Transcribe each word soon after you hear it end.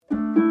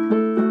What's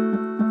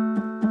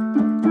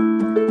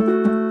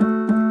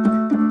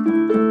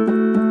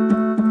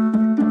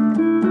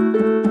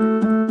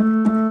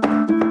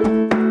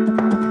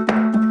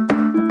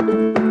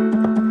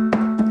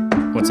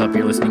up?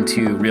 You're listening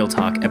to Real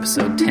Talk,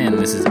 episode 10.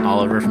 This is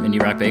Oliver from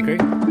Indie Rock Bakery.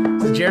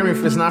 This is Jeremy.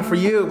 If it's not for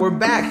you, we're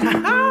back.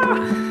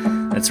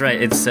 That's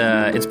right. It's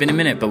been a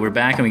minute, but we're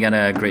back, and we got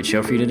a great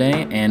show for you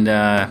today. And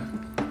I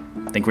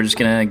think we're just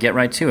gonna get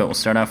right to it. We'll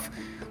start off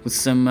with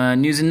some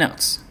news and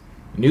notes.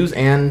 News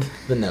and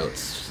the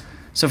notes.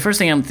 So first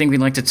thing I think we'd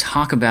like to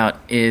talk about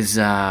is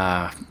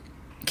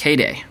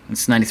K-Day.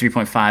 It's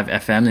 93.5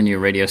 FM, the new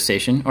radio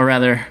station, or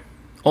rather,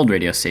 old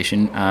radio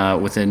station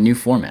with a new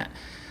format.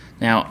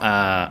 Now,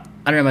 I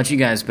don't know about you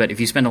guys, but if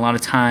you spend a lot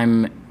of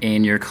time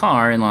in your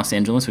car in Los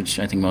Angeles, which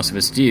I think most of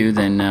us do,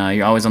 then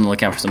you're always on the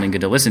lookout for something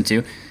good to listen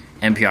to.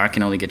 NPR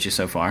can only get you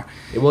so far.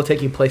 It will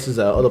take you places,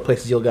 other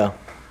places you'll go.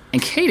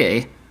 And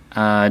K-Day,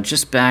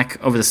 just back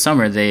over the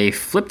summer, they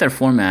flipped their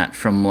format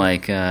from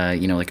like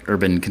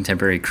urban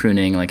contemporary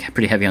crooning, like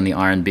pretty heavy on the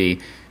R&B,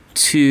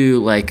 to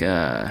like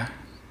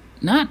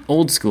not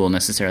old school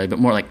necessarily, but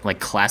more like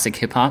classic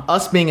hip hop.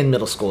 Us being in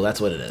middle school,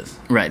 that's what it is.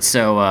 Right.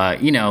 So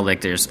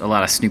like there's a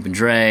lot of Snoop and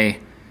Dre,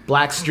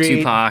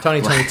 Blackstreet, Tupac,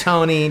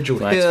 Tony, Drew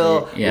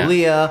Hill, yeah.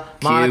 Aaliyah,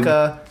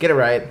 Monica. Get it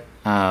right.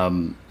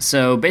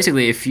 So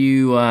basically, if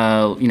you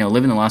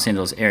live in the Los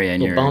Angeles area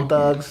and Bone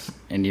Thugs,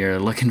 and you're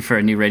looking for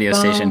a new radio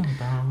station,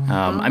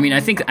 I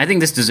think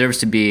this deserves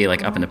to be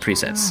like up in the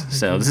presets.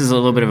 So this is a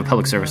little bit of a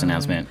public service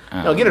announcement.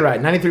 No, get it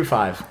right.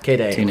 93.5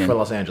 K-Day for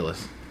Los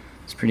Angeles.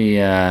 It's pretty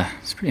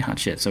hot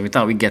shit. So we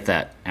thought we'd get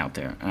that out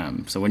there.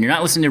 So when you're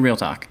not listening to Real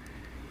Talk,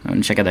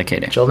 check out that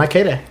K-Day. Chill that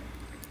K-Day.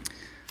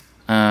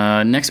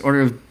 Next order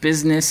of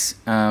business.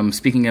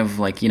 Speaking of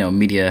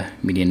media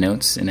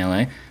notes in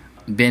LA,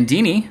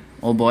 Bandini,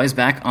 old boy, is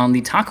back on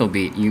the taco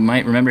beat. You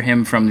might remember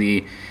him from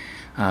the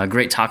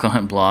Great Taco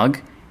Hunt blog,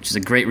 which is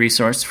a great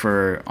resource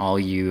for all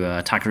you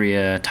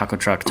taqueria, taco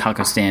truck,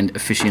 taco stand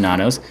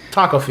aficionados.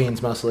 Taco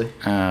fiends mostly.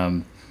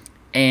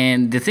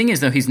 And the thing is,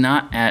 though, he's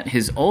not at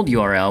his old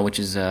URL, which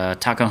is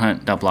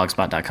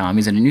tacohunt.blogspot.com.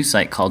 He's at a new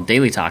site called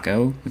Daily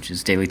Taco, which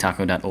is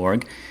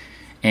dailytaco.org.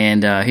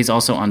 And he's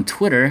also on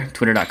Twitter,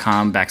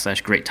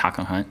 twitter.com/Great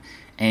Taco Hunt.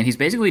 And he's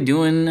basically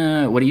doing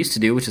what he used to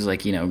do, which is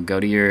go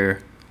to your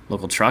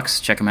local trucks,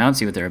 check them out,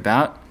 see what they're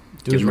about,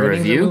 give them a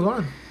review. Move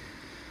on.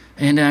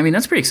 And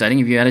that's pretty exciting.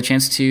 If you had a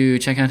chance to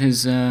check out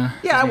his,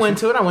 I went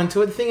to it.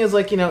 The thing is,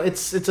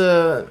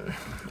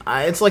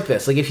 it's like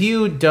this. Like, if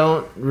you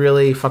don't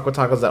really fuck with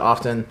tacos that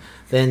often,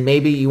 then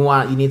maybe you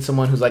need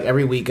someone who's like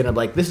every week gonna be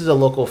like, this is a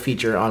local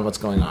feature on what's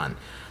going on.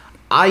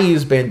 I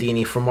use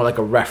Bandini for more like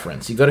a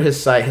reference. You go to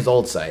his site, his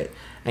old site,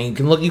 and you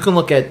can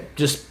look at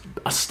just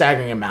a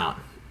staggering amount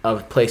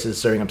of places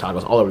serving up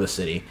tacos all over the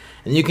city,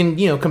 and you can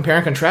compare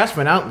and contrast,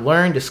 find out,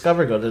 learn,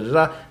 discover, go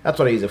da. That's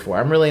what I use it for.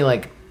 I really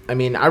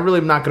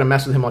am not gonna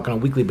mess with him like on a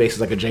weekly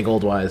basis like a Jay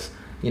Goldwise.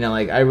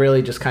 I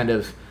really just kind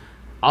of.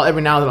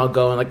 Every now and then I'll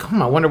go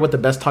and I wonder what the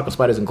best taco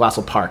spot is in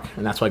Glassell Park,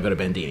 and that's why I go to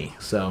Bandini.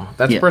 So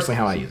that's personally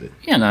how I use it.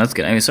 Yeah, no, that's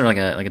good. I mean, it's sort of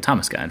like a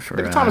Thomas guide for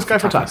Thomas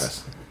guide for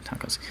tacos.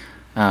 Tacos.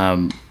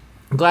 I'm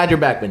glad you're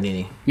back,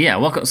 Bandini. Yeah,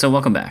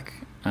 welcome back.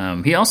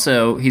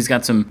 He's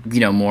got some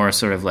more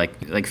sort of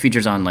like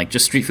features on like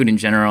just street food in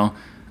general,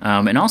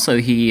 and also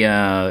he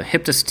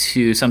hipped us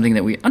to something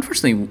that we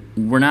unfortunately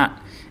were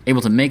not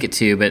able to make it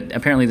to, but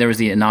apparently there was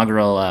the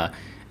inaugural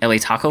LA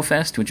Taco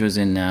Fest, which was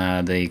in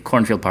the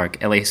Cornfield Park,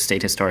 LA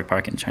State Historic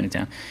Park in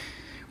Chinatown,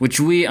 which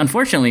we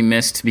unfortunately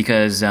missed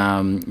because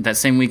that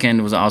same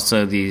weekend was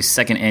also the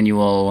second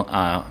annual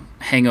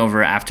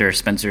hangover after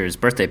Spencer's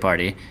birthday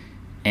party,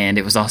 and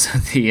it was also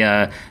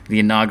the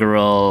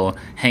inaugural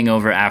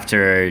hangover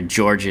after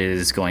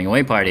George's going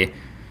away party. I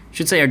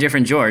should say our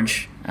different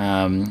George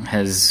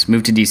has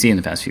moved to DC in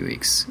the past few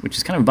weeks, which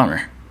is kind of a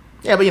bummer.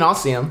 Yeah, but I'll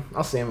see him.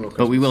 Real quick.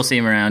 But we will see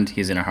him around.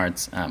 He's in our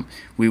hearts.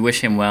 We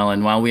wish him well.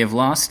 And while we have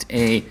lost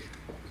a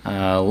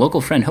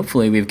local friend,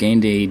 hopefully we've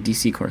gained a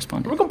DC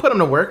correspondent. We're gonna put him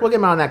to work. We'll get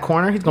him out in that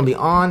corner. He's gonna be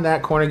on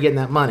that corner getting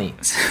that money.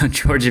 So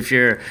George, if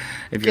you're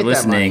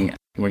listening,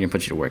 we're gonna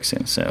put you to work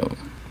soon. So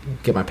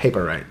get my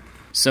paper right.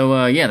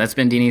 So that's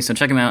Bandini. So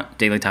check him out.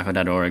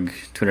 dailytaco.org,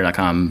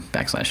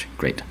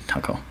 twitter.com/Great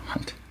Taco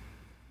Hunt.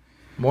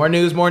 More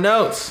news, more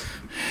notes.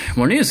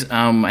 More news.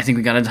 I think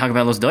we got to talk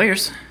about Los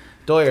Doyers.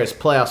 Doyers,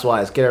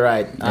 playoffs-wise, get it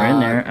right. They're in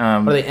there. What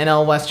are they,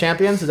 NL West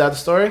champions? Is that the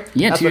story?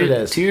 Yeah, that's what it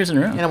is. 2 years in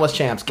a row. NL West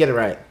champs, get it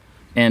right.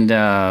 And,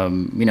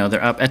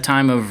 they're up, at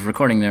time of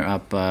recording, they're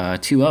up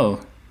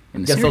 2-0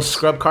 in the series. Those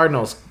scrub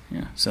Cardinals.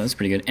 Yeah, so that's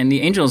pretty good. And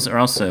the Angels are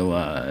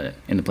also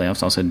in the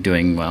playoffs, also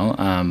doing well.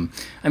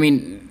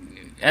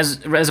 As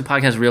a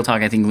podcast, Real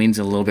Talk, I think, leans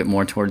a little bit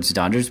more towards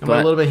Dodgers. But a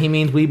little bit, he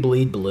means we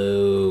bleed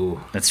blue.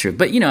 That's true.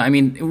 But,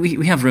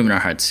 we have room in our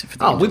hearts for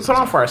the Angels. We put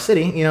on for our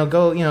city.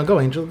 Go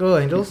Angels, go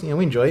Angels.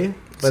 We enjoy you.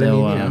 But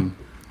so,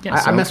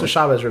 I mess with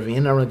Chavez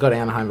Ravine. I don't really go to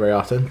Anaheim very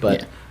often,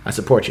 but I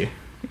support you.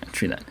 Yeah,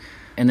 true that.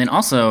 And then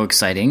also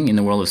exciting in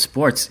the world of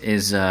sports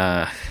is,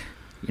 our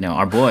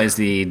boys,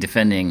 the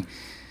defending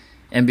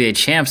NBA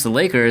champs, the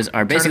Lakers,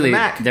 are basically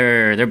back.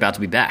 they're about to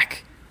be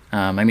back.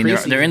 I mean,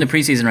 they're in the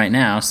preseason right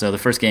now. So the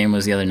first game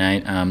was the other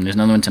night. There's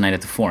another one tonight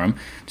at the Forum,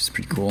 which is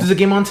pretty cool. Is the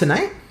game on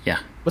tonight? Yeah.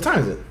 What time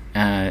is it?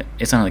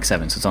 It's on like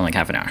 7, so it's on like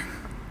half an hour.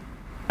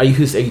 Are you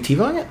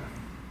TiVoing it?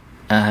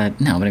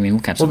 No, but I mean,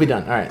 we'll catch. We'll be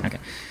done. All right. Okay.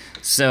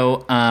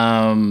 So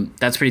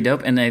that's pretty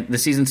dope, and the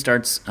season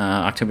starts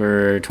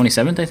October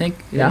 27th, I think.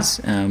 Yeah.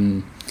 So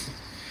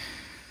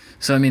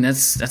I mean,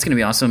 that's going to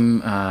be awesome.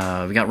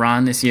 We got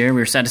Ron this year.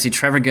 We were sad to see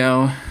Trevor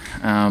go,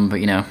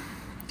 but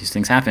these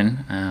things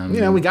happen.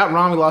 We got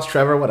Ron, we lost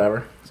Trevor.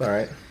 Whatever. It's all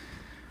right.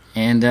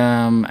 And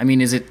I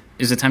mean, is it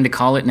time to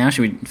call it now?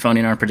 Should we phone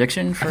in our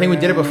prediction? I think we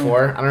did it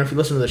before. I don't know if you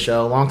listened to the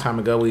show a long time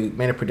ago. We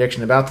made a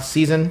prediction about the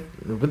season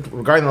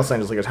regarding the Los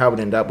Angeles Lakers, how it would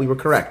end up. We were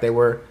correct. They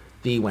were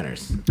the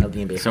winners of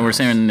the NBA. So we're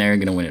saying they're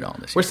going to win it all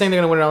this year. We're saying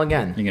they're going to win it all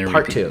again.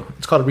 Part repeat. 2.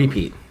 It's called a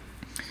repeat.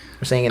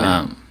 We're saying it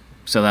now.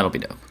 So that'll be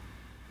dope.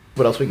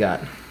 What else we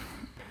got?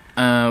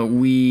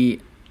 We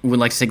would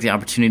like to take the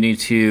opportunity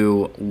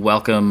to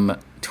welcome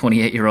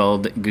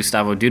 28-year-old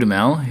Gustavo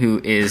Dudamel, who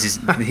is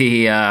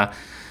the...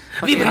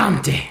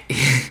 Vibrante.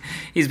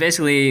 He's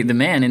basically the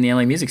man in the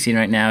LA music scene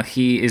right now.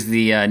 He is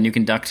the new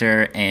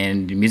conductor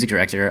and music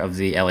director of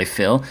the LA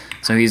Phil.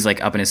 So he's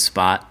like up in his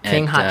spot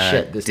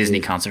at Disney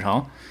Concert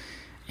Hall.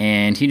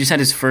 And he just had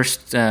his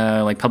first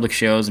like public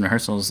shows and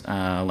rehearsals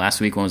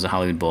last week. One was the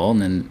Hollywood Bowl,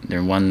 and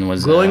then one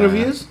was glowing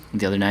reviews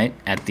the other night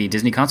at the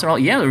Disney Concert Hall.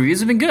 Yeah, the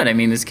reviews have been good. I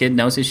mean, this kid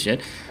knows his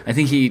shit. I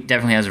think he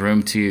definitely has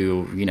room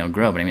to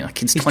grow. But I mean, like,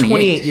 kid's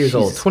 28 years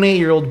old.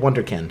 28-year-old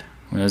wonderkind.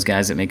 One of those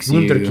guys that makes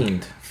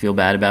you feel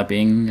bad about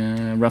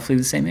being roughly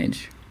the same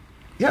age.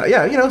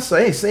 Yeah. So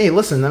hey,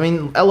 listen. I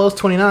mean, LO's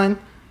 29.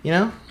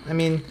 I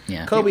mean,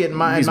 Kobe at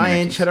my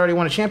age had already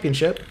won a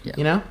championship.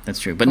 Yeah, that's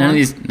true. But none of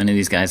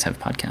these guys have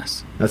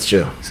podcasts. That's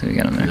true. So we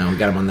got them there. We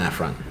got him on that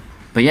front.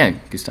 But yeah,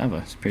 Gustavo,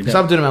 it's pretty dope.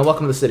 Gustavo Dudamel,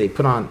 welcome to the city.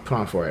 Put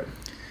on for it.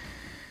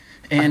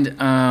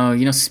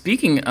 And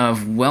speaking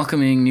of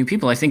welcoming new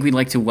people, I think we'd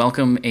like to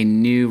welcome a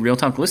new Real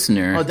Talk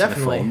listener. Oh,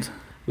 definitely. To the fold.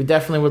 We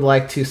definitely would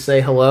like to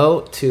say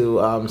hello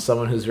to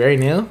someone who's very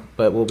new,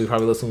 but will be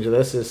probably listening to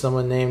this, is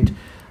someone named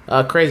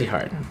Crazy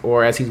Heart,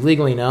 or as he's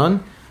legally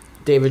known,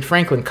 David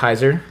Franklin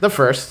Kaiser the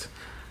First.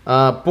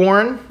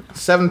 Born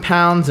 7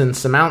 pounds and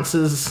some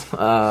ounces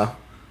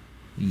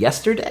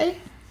yesterday?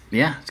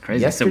 Yeah, it's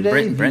crazy.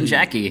 Yesterday, so Brent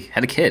Jackie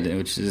had a kid,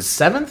 which is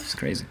 7th? It's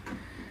crazy.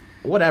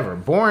 Whatever.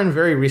 Born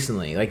very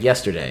recently, like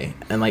yesterday,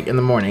 and like in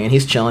the morning, and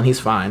he's chilling, he's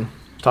fine.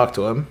 Talk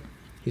to him.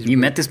 You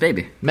met this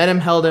baby. Met him,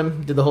 held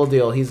him, did the whole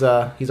deal. He's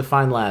a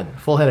fine lad.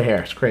 Full head of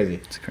hair. It's crazy.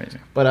 It's crazy.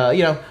 But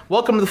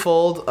welcome to the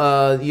fold.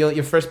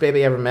 Your first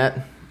baby I ever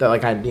met that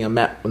like I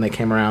met when they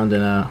came around,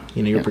 and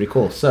you're pretty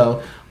cool.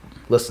 So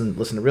listen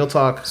to Real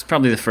Talk. It's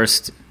probably the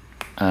first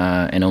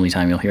and only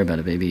time you'll hear about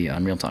a baby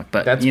on Real Talk.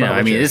 But that's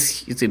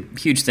it's a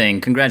huge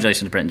thing.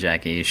 Congratulations to Brent and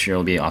Jackie. Sure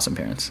will be awesome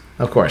parents.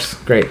 Of course.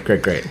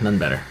 Great. None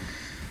better.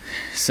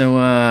 So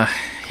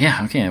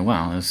okay.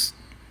 Wow, there's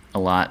a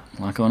lot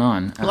going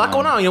on. A lot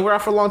going on. We're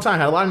out for a long time.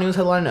 Had a lot of news,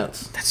 had a lot of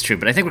notes. That's true,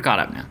 but I think we're caught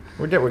up now.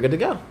 We're good to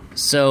go.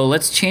 So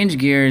let's change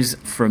gears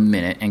for a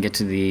minute and get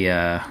to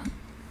the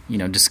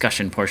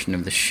discussion portion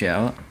of the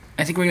show.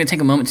 I think we're going to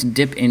take a moment to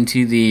dip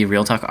into the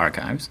Real Talk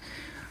archives.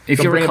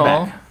 If you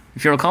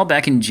recall,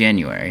 back in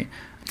January,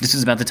 this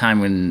was about the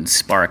time when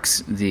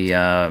Sparks, the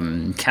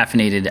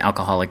caffeinated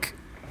alcoholic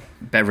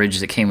beverage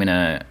that came in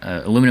a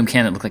aluminum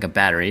can that looked like a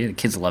battery, the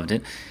kids loved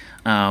it.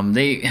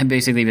 They had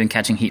basically been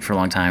catching heat for a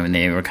long time, and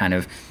they were kind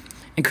of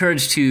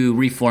encouraged to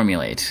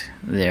reformulate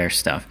their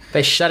stuff.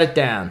 They shut it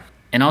down.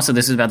 And also,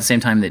 this is about the same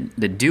time that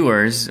the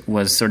Doers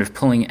was sort of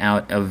pulling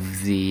out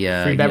of the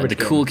the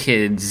cool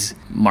kids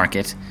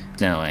market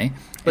in LA.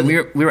 But we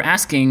were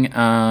asking.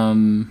 I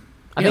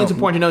think it's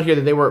important to note here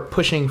that they were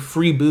pushing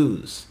free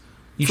booze.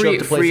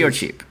 Free or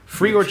cheap.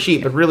 Free or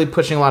cheap, but really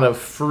pushing a lot of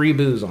free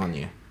booze on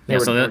you.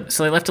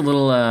 So they left a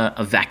little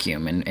a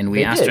vacuum, and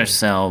we asked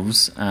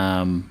ourselves,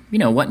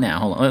 what now?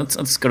 Hold on,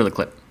 let's go to the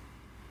clip.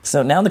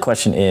 So now the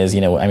question is,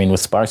 with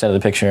Sparks out of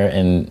the picture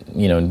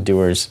and,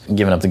 Doers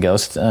giving up the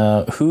ghost,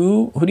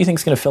 who do you think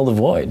is going to fill the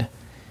void,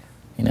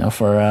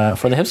 for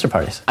the hipster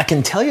parties? I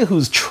can tell you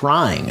who's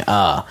trying.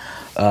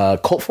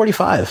 Colt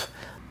 45.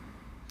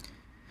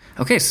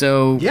 Okay,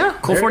 so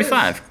Colt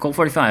 45. Colt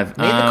 45.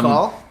 Made the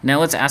call. Now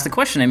let's ask the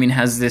question. I mean,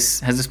 has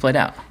this played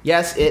out?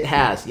 Yes, it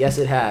has.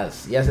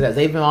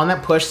 They've been on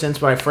that push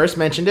since when I first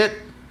mentioned it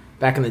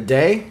back in the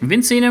day. We've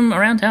been seeing him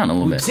around town a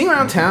little bit. We've seen him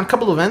around town. A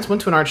couple of events.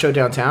 Went to an art show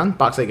downtown.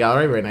 Box 8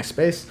 Gallery. Very nice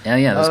space.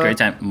 Yeah, that was a great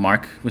time.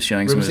 Mark was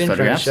showing some of his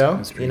photographs.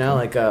 Show, cool.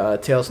 Like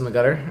Tales from the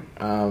Gutter.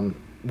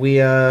 We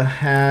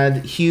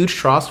had huge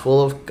troughs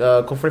full of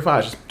Colt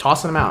 45s. Just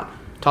tossing them out.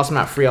 Tossing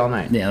them out free all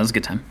night. Yeah, that was a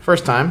good time.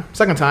 First time.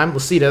 Second time,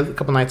 Lucida, a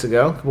couple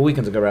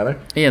weekends ago, rather.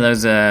 Yeah, that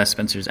was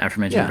Spencer's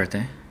aforementioned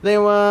birthday. They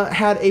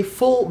had a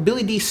full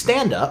Billy D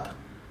stand-up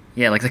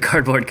Yeah, like the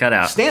cardboard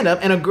cutout. stand up,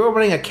 and a girl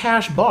running a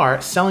cash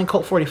bar selling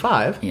Colt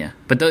 45. Yeah,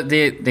 but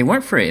they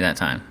weren't free that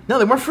time, No,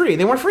 they weren't free.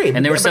 They weren't free.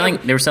 and they were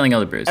selling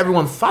other brews.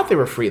 Everyone thought they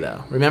were free,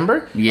 though.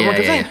 Remember? Yeah, And what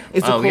they're yeah, saying yeah.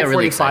 is the Oh, we Colt got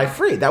really 45 excited.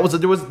 free. That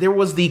was there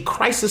was the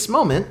crisis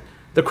moment,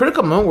 the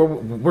critical moment where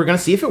we're going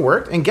to see if it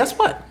worked. And guess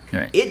what?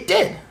 Right. It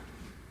did.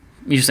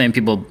 You're just saying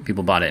people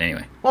bought it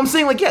anyway. Well, I'm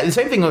saying, like, yeah, the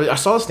same thing. I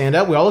saw the stand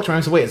up. We all looked around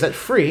and said, wait, is that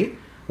free?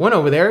 Went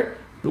over there.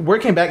 The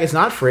word came back, it's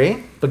not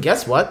free. But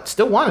guess what?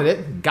 Still wanted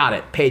it. Got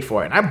it. Paid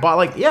for it. And I bought,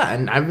 like, yeah,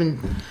 and I've been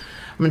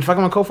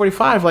fucking with Colt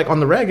 45, like, on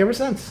the reg ever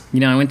since.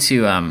 You know, I went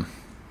to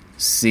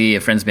see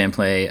a friend's band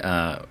play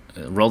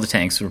Roll the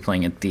Tanks. We were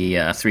playing at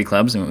the 3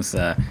 clubs, and it was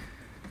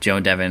Joe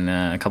and Devin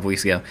a couple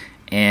weeks ago.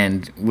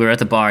 And we were at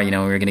the bar, you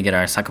know, we were going to get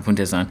our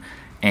sacapuntes on.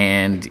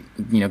 And,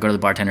 you know, go to the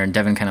bartender, and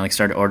Devin kind of like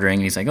started ordering.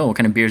 And he's like, oh, what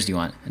kind of beers do you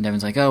want? And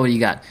Devin's like, oh, what do you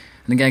got? And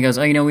the guy goes,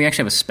 oh, you know, we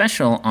actually have a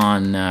special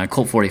on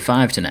Colt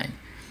 45 tonight.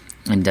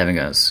 And Devin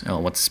goes, oh,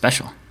 what's the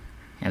special?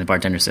 And the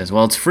bartender says,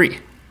 well, it's free.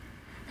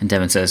 And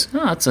Devin says,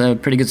 oh, that's a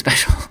pretty good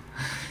special.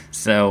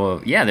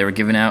 So, yeah, they were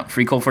giving out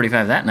free Colt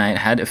 45 that night.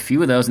 Had a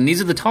few of those. And these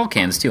are the tall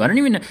cans, too. I don't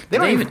even know.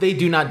 They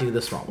do not do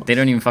the small ones. They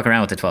don't even fuck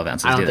around with the 12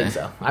 ounces, I don't do think they?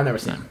 so. I've never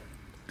seen them.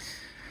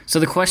 So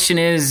the question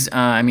is,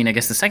 I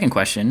guess the second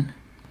question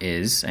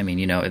is,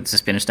 you know, it's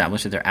just been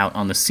established that they're out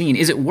on the scene.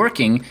 Is it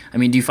working? I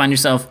mean, do you find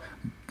yourself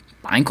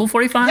buying Colt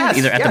 45? Yes,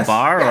 either at the yes,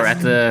 bar or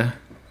yes.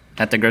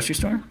 at the grocery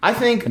store? I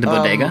think At the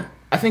bodega?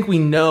 I think we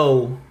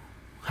know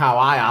how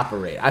I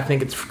operate. I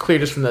think it's clear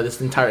just from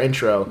this entire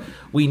intro.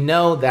 We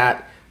know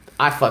that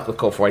I fuck with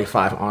Colt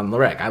 45 on the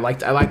reg. I like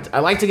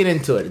to get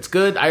into it. It's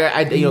good.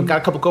 I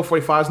got a couple Colt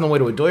 45s on the way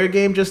to a Doyer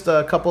game just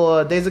a couple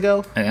of days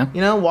ago. Oh, yeah?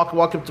 You know, walk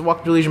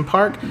to Legion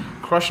Park,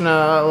 crushing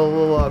a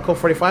little Colt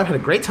 45. Had a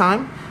great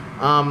time.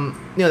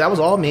 You know, that was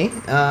all me.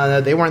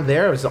 They weren't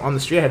there. It was on the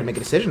street. I had to make a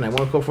decision. I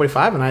went with Colt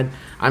 45, and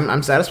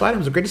I'm satisfied. It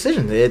was a great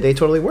decision. They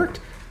totally worked.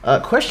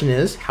 Question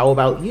is, how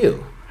about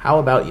you? How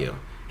about you?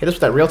 Hit us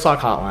with that Real Talk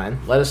hotline.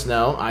 Let us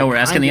know. We're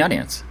asking the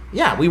audience.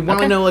 Yeah, we want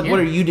to Okay, know, like, yeah. what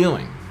are you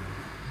doing?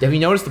 Have you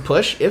noticed the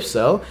push? If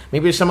so,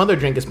 maybe there's some other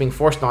drink that's being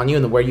forced on you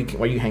and where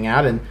you hang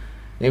out, and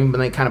maybe when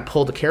they kind of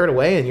pull the carrot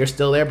away and you're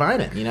still there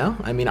buying it. You know,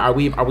 I mean, are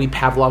we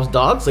Pavlov's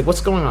dogs? Like,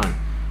 what's going on?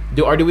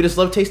 Do we just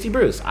love tasty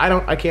brews?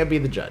 I can't be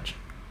the judge.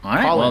 All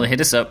right. Call Well, in.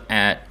 hit us up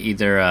at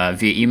either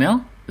via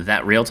email,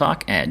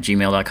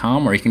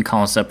 thatrealtalk@gmail.com, or you can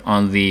call us up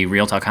on the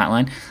Real Talk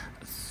hotline,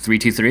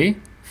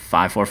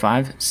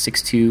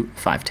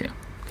 323-545-6252.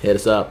 Hit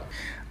us up.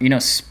 You know,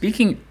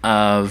 speaking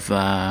of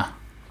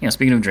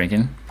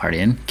drinking,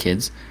 partying,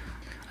 kids,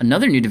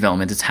 another new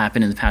development that's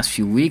happened in the past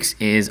few weeks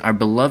is our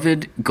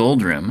beloved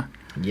Gold Room,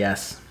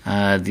 Yes.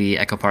 the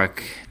Echo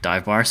Park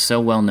dive bar, so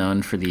well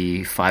known for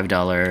the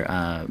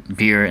 $5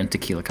 beer and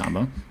tequila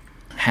combo,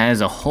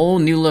 has a whole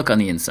new look on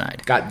the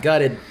inside. Got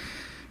gutted.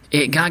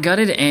 It got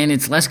gutted, and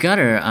it's less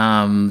gutter.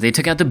 They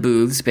took out the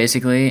booths,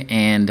 basically,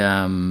 and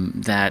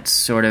that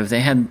sort of, they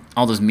had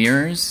all those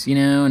mirrors, you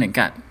know, and it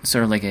got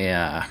sort of like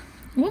a,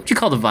 what would you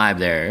call the vibe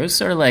there? It was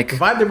sort of like, The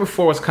vibe there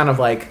before was kind of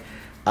like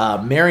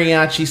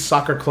mariachi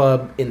soccer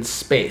club in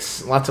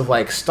space. Lots of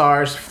like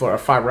stars,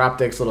 fiber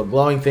optics, little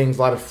glowing things,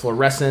 a lot of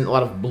fluorescent, a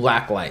lot of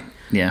black light.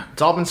 yeah.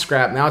 It's all been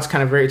scrapped. Now it's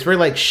kind of it's very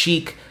like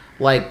chic,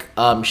 like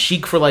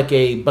chic for like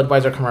a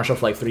Budweiser commercial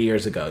for like 3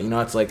 years ago. You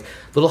know, it's like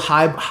little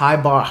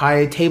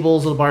high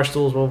tables, little bar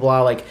stools, blah, blah,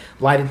 blah, like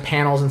lighted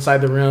panels inside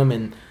the room,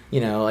 and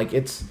you know, like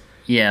it's.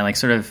 Yeah, like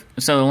sort of,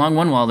 so along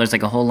one wall there's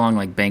like a whole long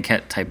like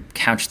banquette type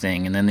couch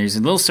thing, and then there's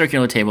little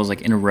circular tables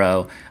like in a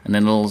row, and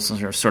then little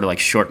sort of like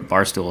short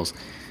bar stools,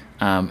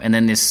 and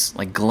then this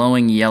like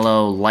glowing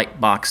yellow light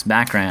box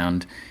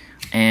background,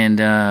 and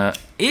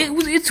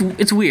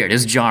it's weird,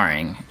 it's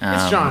jarring,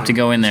 jarring. to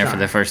go in there It's for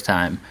the jarring. first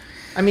time.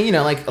 I mean, you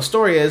know, like a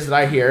story is that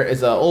I hear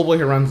is an old boy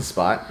who runs the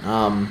spot.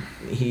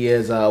 He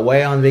is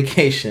away on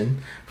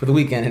vacation for the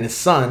weekend, and his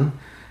son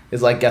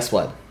is like, guess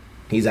what?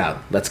 He's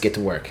out. Let's get to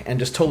work. And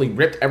just totally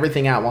ripped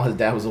everything out while his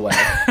dad was away.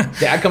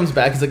 Dad comes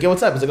back. He's like, yo,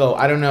 what's up? He's like, oh,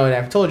 I don't know. And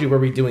I've told you we're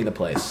redoing the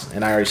place.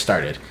 And I already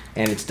started.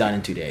 And it's done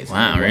in 2 days.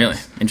 Wow, And it really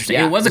was. interesting.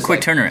 Yeah, It was a just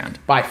quick like, turnaround.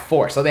 By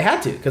force. So they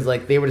had to. Because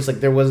like they were just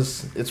like,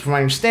 it's from what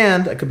I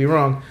understand. I could be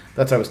wrong.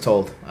 That's what I was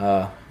told.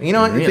 And you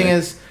know what? The Really? thing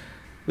is,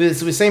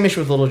 it's the same issue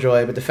with Little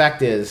Joy, but the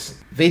fact is,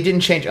 they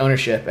didn't change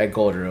ownership at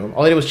Gold Room.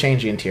 All they did was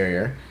change the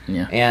interior.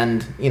 Yeah.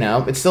 And, you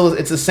know, it's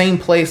the same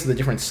place with a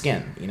different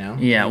skin, you know?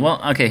 Yeah, well,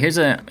 okay, here's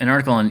an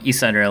article on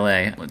Eastsider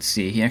LA. Let's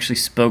see. He actually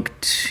spoke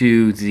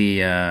to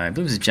the, I believe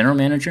it was the general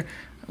manager,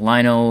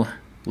 Lionel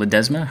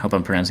Ledesma, I hope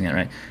I'm pronouncing that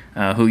right,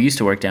 who used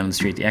to work down the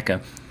street at the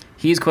Echo.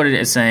 He's quoted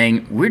as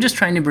saying, "We're just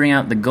trying to bring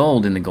out the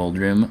gold in the Gold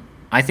Room.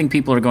 I think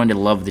people are going to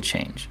love the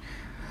change."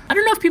 I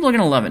don't know if people are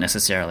going to love it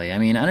necessarily. I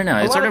mean, I don't know.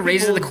 It lot sort of of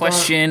raises people the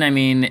question, I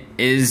mean,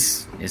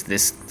 is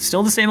this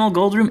still the same old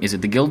Gold Room? Is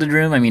it the Gilded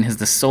Room? I mean, has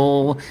the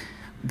soul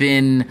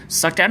been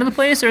sucked out of the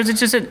place, or is it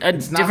just a not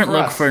different for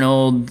look us. for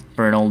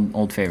an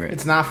old favorite?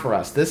 It's not for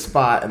us. This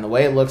spot and the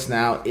way it looks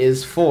now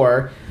is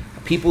for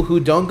people who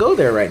don't go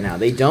there right now.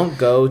 They don't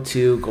go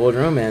to Gold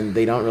Room, and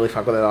they don't really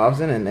fuck with it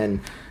often, and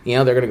you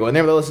know, they're going to go in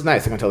there, but this is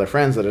nice. They're going to tell their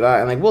friends, and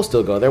like, we'll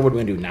still go there. What are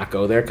we going to do, not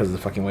go there because of the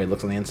fucking way it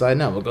looks on the inside?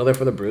 No, we'll go there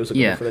for the brews. We'll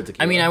go there for the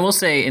tequila. I mean, I will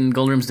say, in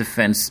Gold Room's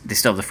defense, they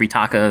still have the free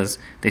tacos,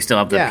 they still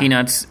have the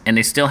peanuts, and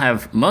they still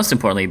have, most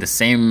importantly, the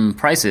same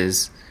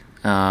prices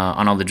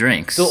on all the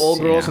drinks. Still old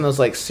girls in those,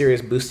 like,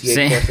 serious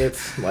bustier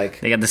corsets.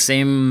 Like, they got the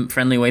same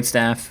friendly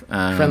waitstaff.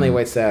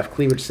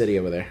 Cleavage City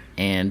over there.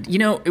 And, you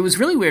know, it was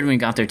really weird when we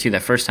got there, too,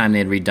 that first time they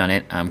had redone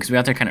it, because we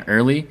got there kind of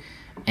early,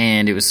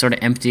 and it was sort of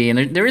empty,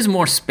 and there is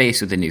more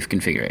space with the new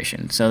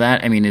configuration. So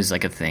that, I mean, is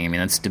like a thing. I mean,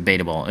 that's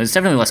debatable. It's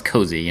definitely less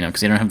cozy, you know,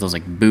 because they don't have those,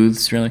 like,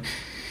 booths, really.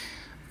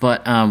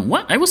 But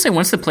what I will say,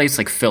 once the place,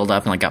 like, filled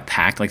up and, like, got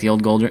packed, like the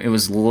old Gold Room, it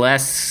was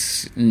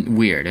less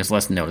weird. It was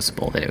less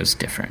noticeable that it was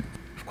different.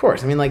 Of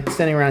course. I mean, like,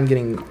 standing around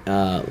getting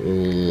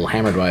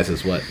hammered wise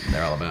is what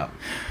they're all about.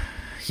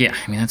 Yeah,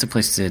 I mean, that's a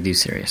place to do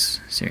serious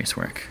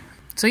work.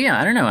 So,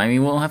 yeah, I don't know. I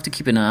mean, we'll have to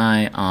keep an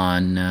eye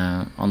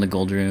on the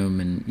Gold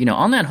Room, and, you know,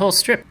 on that whole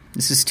strip.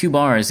 This is 2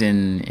 bars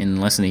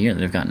in less than a year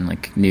that have gotten,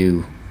 like,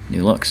 new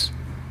looks.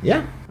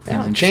 Yeah.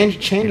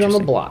 Change on the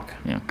block.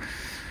 Yeah.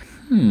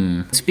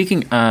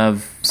 Speaking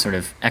of sort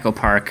of Echo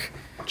Park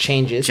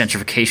changes,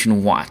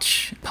 gentrification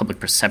watch, public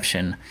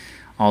perception,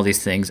 all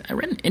these things, I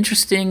read an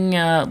interesting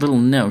little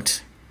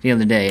note the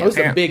other day. That was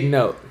a big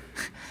note.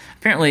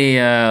 Apparently,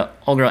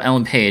 old girl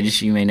Ellen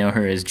Page, you may know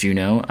her as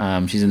Juno.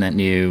 She's in that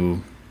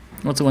new,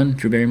 what's the one,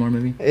 Drew Barrymore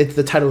movie?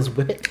 The title is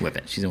Whip It. Whip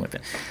It. She's in Whip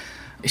It.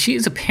 She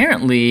is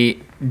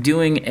apparently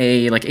doing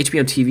a, like,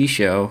 HBO TV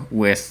show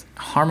with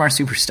Harmar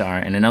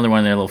Superstar and another one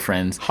of their little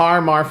friends.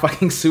 Harmar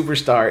fucking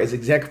Superstar is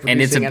executive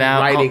producing and, it's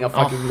about, writing a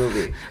fucking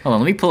movie. Hold on,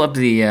 let me pull up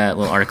the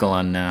little article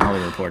on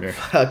Hollywood Reporter.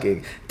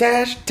 Fucking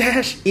dash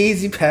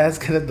easy pass.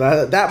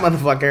 That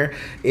motherfucker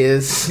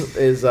is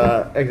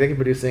executive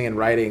producing and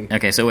writing.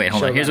 Okay, so wait,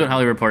 hold on. Here's what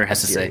Hollywood Reporter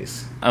has to say.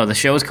 Oh, the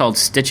show is called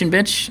Stitch and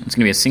Bitch. It's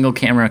going to be a single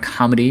camera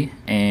comedy,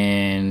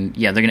 and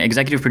yeah, they're going to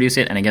executive produce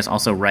it and I guess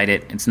also write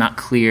it. It's not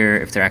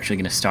clear if they're actually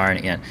going to star in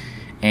it yet.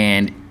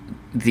 And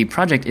the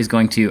project is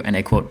going to, and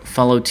I quote,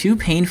 follow 2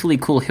 painfully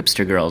cool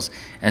hipster girls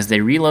as they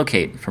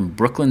relocate from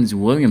Brooklyn's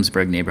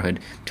Williamsburg neighborhood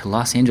to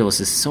Los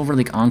Angeles' Silver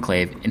Lake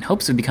enclave in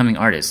hopes of becoming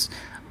artists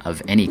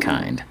of any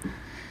kind.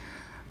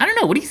 I don't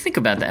know. What do you think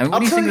about that? I mean, what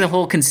do you think of the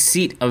whole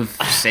conceit of,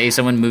 say,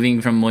 someone moving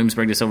from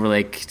Williamsburg to Silver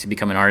Lake to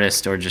become an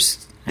artist, or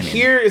just... I mean,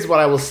 here is what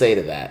I will say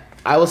to that.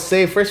 I will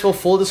say, first of all,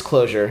 full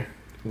disclosure,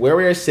 where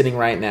we are sitting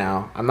right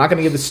now, I'm not going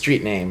to give the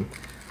street name,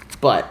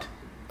 but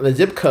the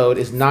zip code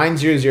is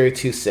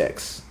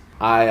 90026.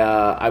 We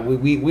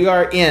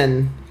are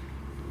in,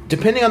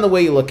 depending on the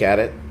way you look at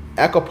it,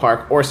 Echo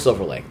Park or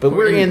Silver Lake, but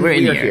we are here. We're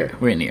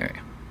in the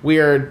area.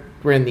 We're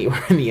in the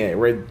area.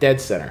 We're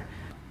dead center.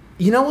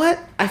 You know what?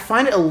 I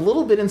find it a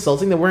little bit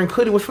insulting that we're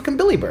included with fucking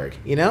Billyburg.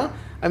 You know?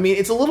 I mean,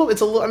 it's a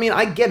little. I mean,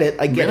 I get it.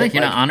 Really?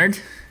 You're not honored?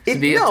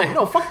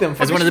 No, fuck them.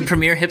 As one of the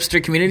premier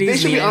hipster communities? They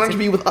should be honored to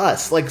be with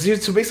us. Like,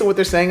 so basically what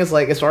they're saying is,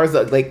 like, as far as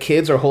the, like,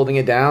 kids are holding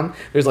it down,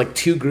 there's, like,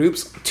 2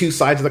 groups, 2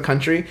 sides of the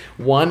country.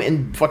 One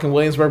in fucking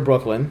Williamsburg,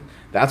 Brooklyn.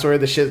 That's where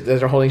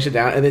they're holding shit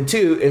down. And then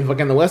 2 in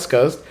fucking the West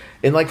Coast,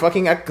 in, like,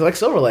 fucking, like,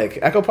 Silver Lake,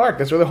 Echo Park.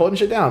 That's where they're holding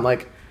shit down.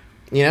 Like,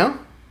 you know?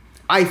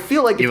 I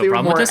feel like if they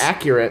were more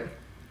accurate,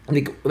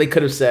 they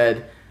could have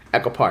said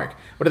Echo Park.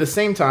 But at the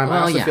same time, I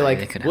also feel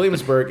like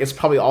Williamsburg is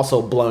probably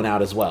also blown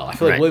out as well. I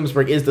feel like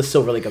Williamsburg is the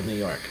Silver Lake of New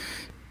York.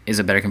 Is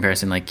a better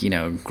comparison, like, you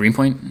know,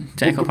 Greenpoint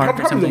to Echo Park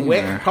or something?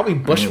 Probably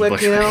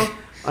Bushwick, you know?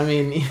 I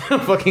mean, you know,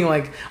 fucking,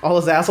 like, all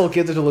those asshole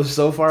kids that live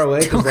so far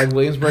away because, like,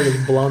 Williamsburg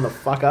is blown the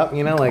fuck up,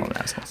 you know? Like,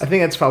 I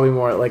think that's probably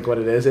more, like, what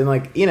it is. And,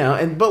 like, you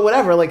know, but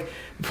whatever. Like,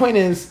 the point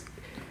is,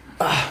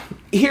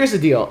 here's the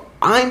deal.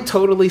 I'm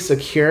totally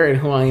secure in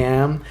who I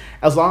am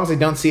as long as I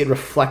don't see it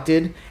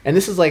reflected. And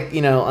this is like,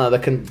 you know, the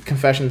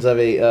confessions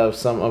of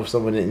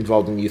someone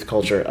involved in youth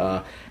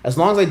culture. As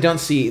long as I don't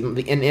see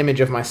an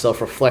image of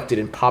myself reflected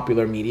in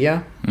popular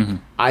media,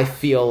 I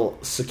feel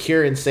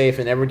secure and safe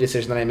in every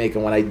decision that I make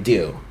and what I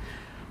do.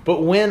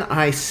 But when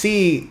I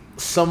see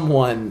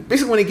someone,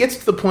 basically when it gets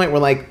to the point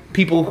where, like,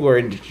 people who are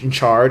in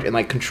charge and,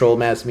 like, control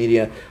mass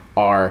media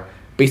are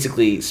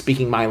basically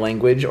speaking my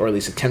language, or at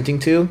least attempting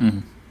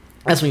to,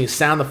 that's when you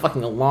sound the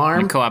fucking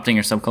alarm. You're co-opting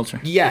your subculture.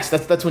 Yes,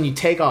 that's when you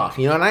take off.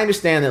 You know, and I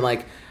understand that,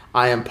 like,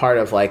 I am part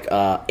of, like,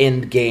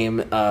 end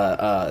game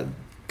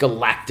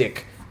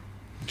galactic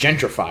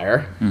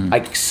gentrifier,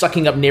 like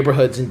sucking up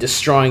neighborhoods and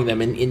destroying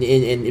them and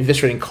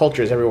eviscerating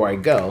cultures everywhere I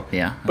go.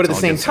 Yeah. But at the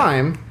same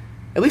time,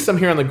 at least I'm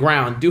here on the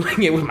ground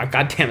doing it with my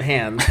goddamn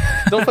hands.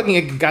 Don't fucking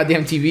get a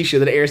goddamn TV show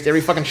that airs to every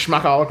fucking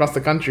schmuck all across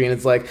the country, and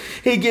it's like,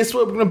 hey, guess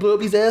what? We're gonna blow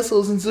up these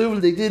assholes in Silver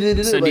Lake.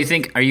 So do you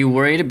think? Are you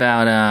worried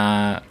about?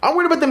 I'm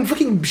worried about them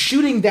fucking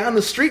shooting down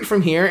the street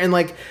from here and,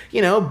 like,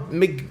 you know,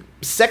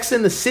 Sex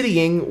in the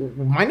Citying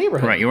my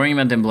neighborhood. Right, you're worrying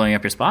about them blowing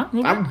up your spot?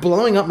 I'm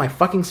blowing up my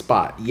fucking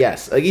spot,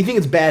 yes. Like, you think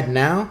it's bad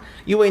now?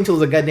 You wait until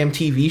there's a goddamn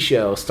TV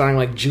show starring,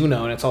 like,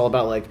 Juno, and it's all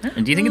about, like...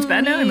 Do you think it's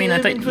bad now? I mean,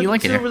 I thought you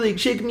like it. Silver Lake,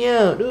 shake me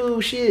out.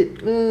 Oh,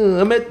 shit.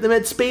 I'm at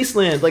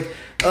Spaceland. Like,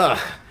 ugh.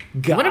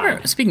 God.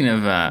 Whatever. Speaking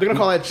of, They're gonna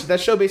call that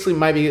show basically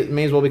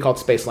may as well be called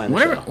Spaceland. the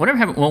whatever, show. whatever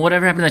happened. Well,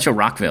 whatever happened to that show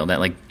Rockville? That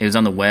like it was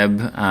on the web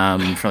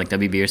for like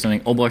WB or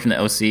something. Old boy from the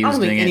OC was I don't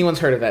doing think it. anyone's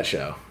heard of that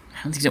show.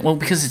 I don't think so. Well,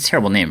 because it's a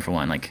terrible name for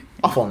one. Like,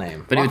 Awful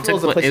name. but it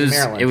Rockville's took a place it in was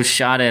Maryland. it was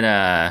shot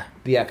at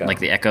The Echo. like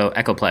the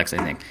Echoplex,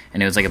 I think,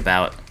 and it was like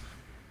about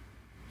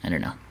I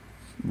don't know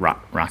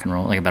rock and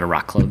roll, like about a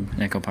rock club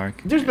in Echo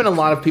Park. There's been a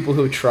lot of people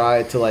who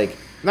tried to like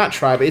not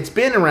try, but it's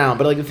been around.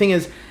 But like the thing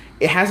is,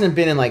 it hasn't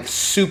been in like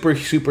super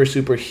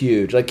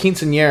huge. Like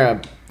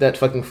Quinceañera, that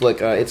fucking flick.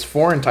 Its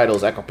foreign title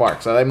is Echo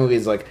Park, so that movie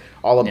is like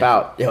all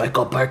about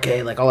Echo Park,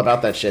 like all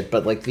about that shit.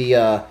 But like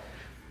the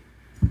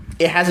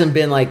it hasn't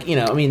been like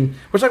I mean,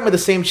 we're talking about the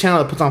same channel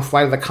that puts on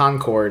Flight of the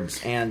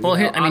Conchords and Well,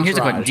 here's the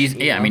question. Entourage, Do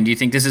you, I mean, do you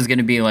think this is going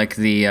to be like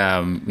the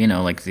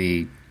like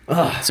the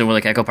so we're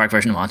like Echo Park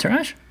version of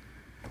Entourage?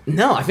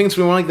 No, I think it's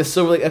more like the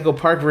Silver Lake Echo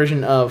Park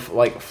version of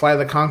like Flight of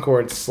the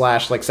Conchords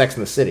 / like Sex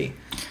and the City.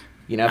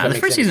 If that The makes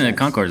first any season of sense.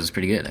 Concord is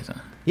pretty good, I thought.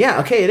 Yeah,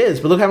 okay, it is.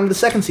 But look what happened to the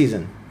second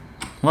season.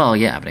 Well,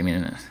 yeah, but I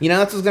mean,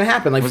 That's what's gonna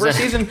happen. Like Was first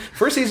that-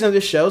 season of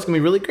this show is gonna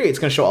be really great. It's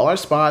gonna show all our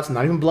spots,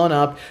 not even blown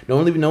up. No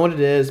one will even know what it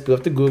is. People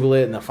have to Google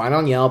it, and they'll find it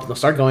on Yelp, and they'll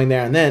start going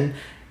there. And then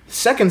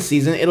second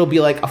season, it'll be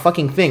like a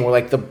fucking thing where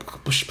like the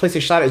place they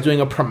shot it is doing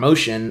a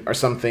promotion or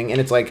something, and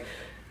it's like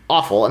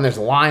awful, and there's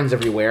lines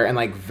everywhere, and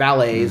like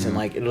valets, and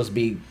like it'll just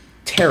be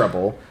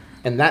terrible.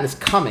 And that is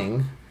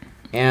coming.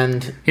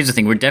 And here's the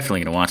thing: we're definitely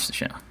going to watch the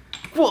show.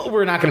 well,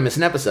 we're not going to miss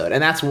an episode,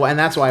 and that's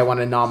why I want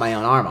to gnaw my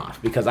own arm off,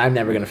 because I'm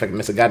never going to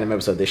miss a goddamn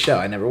episode of this show.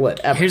 I never would.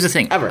 Ever. Here's the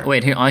thing. Ever.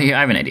 Wait, here, I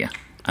have an idea.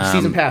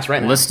 Season pass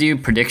right now. Let's do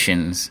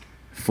predictions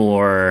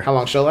for. How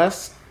long show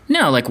lasts?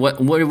 No, like where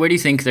do you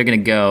think they're going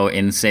to go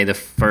in, say, the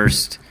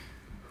first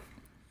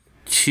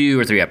 2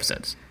 or 3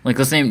 episodes? Like,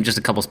 let's name just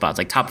a couple spots,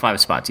 like top 5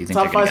 spots. You think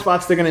Top they're gonna 5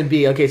 spots they're going to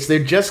be. Okay, so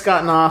they've just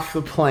gotten off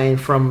the plane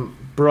from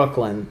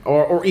Brooklyn,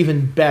 or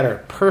even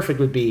better, perfect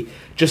would be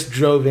just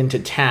drove into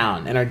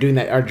town and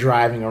are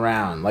driving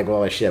around like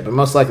all that shit. But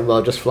most likely they'll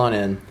have just flown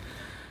in.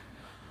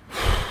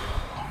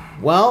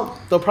 Well,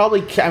 they'll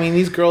probably. I mean,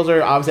 these girls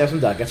are obviously have some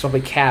ducats.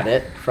 Probably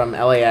Cabot from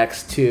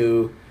LAX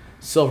to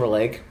Silver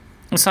Lake.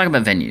 Let's talk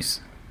about venues.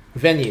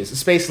 Venues,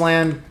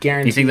 Spaceland,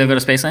 guaranteed. You think they'll go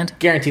to Spaceland?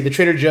 Guaranteed. The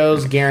Trader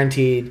Joe's,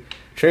 guaranteed.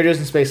 Trader Joe's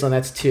and Spaceland,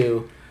 that's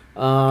 2.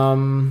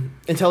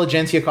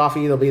 Intelligentsia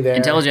Coffee, they'll be there.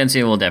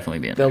 Intelligentsia will definitely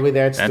be in there. They'll be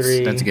there, it's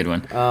 3. That's a good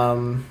one.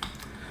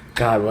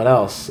 God, what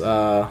else?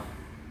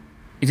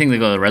 You think they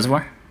go to the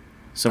Reservoir?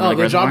 Silver Lake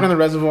They're Reservoir? dropping on the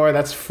Reservoir,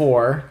 that's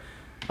 4.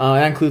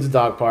 That includes the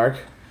dog park.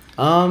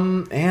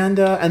 And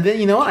then,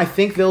 you know what? I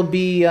think there'll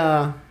be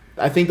a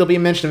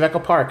mention of Echo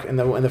Park in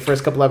the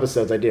first couple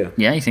episodes, I do.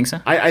 Yeah, you think so?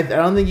 I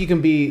don't think you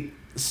can be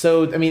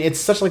so. I mean, there's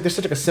such like a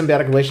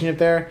symbiotic relationship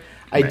there.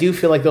 I do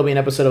feel like there'll be an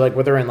episode of like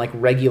where they're in like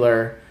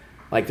regular,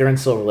 like they're in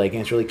Silver Lake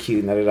and it's really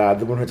cute and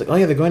the one who's like, oh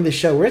yeah, they're going to the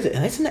show. Where is it?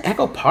 And it's in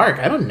Echo Park.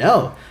 I don't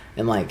know.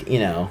 And like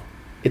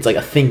it's like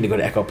a thing to go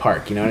to Echo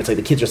Park. And it's like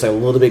the kids are just like a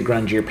little bit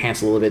grungier,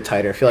 pants a little bit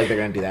tighter. I feel like they're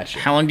going to do that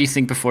shit. How long do you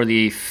think before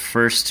the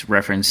first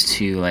reference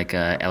to like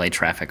LA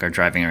traffic or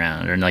driving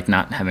around or like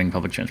not having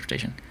public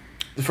transportation?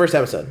 The first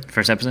episode.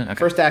 First episode? Okay.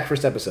 First act,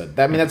 first episode.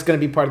 That's going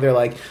to be part of their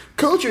like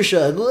culture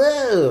shock.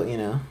 Whoa,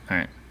 All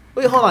right.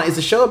 Wait, hold on. Is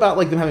the show about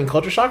like them having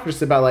culture shock, or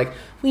just about like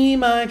we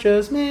might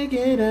just make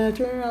it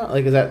after all?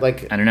 Like, is that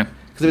like? I don't know.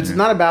 Because if it's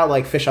not about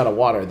like fish out of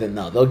water, then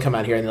no, they'll come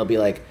out here and they'll be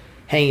like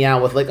hanging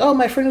out with like, oh,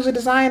 my friend was a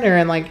designer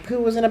and like who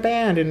was in a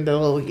band and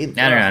they'll. I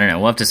don't know.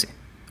 We'll have to see.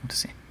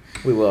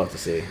 We will have to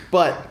see.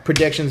 But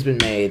predictions been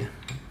made.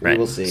 Right. We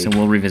will see. So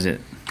we'll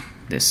revisit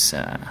this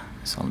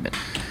all a bit.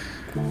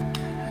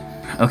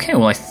 Okay,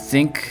 well, I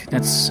think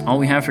that's all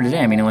we have for today.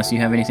 I mean, unless you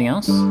have anything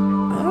else?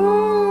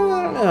 Oh,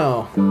 I don't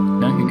know.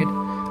 No, you're good.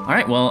 All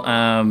right, well,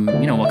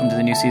 welcome to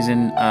the new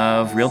season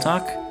of Real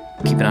Talk.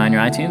 Keep an eye on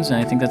your iTunes, and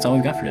I think that's all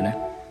we've got for today.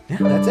 Yeah,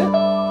 that's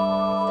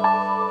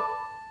it.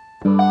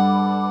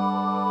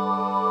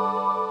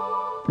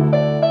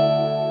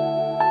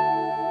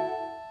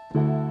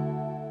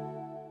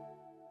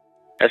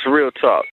 That's Real Talk.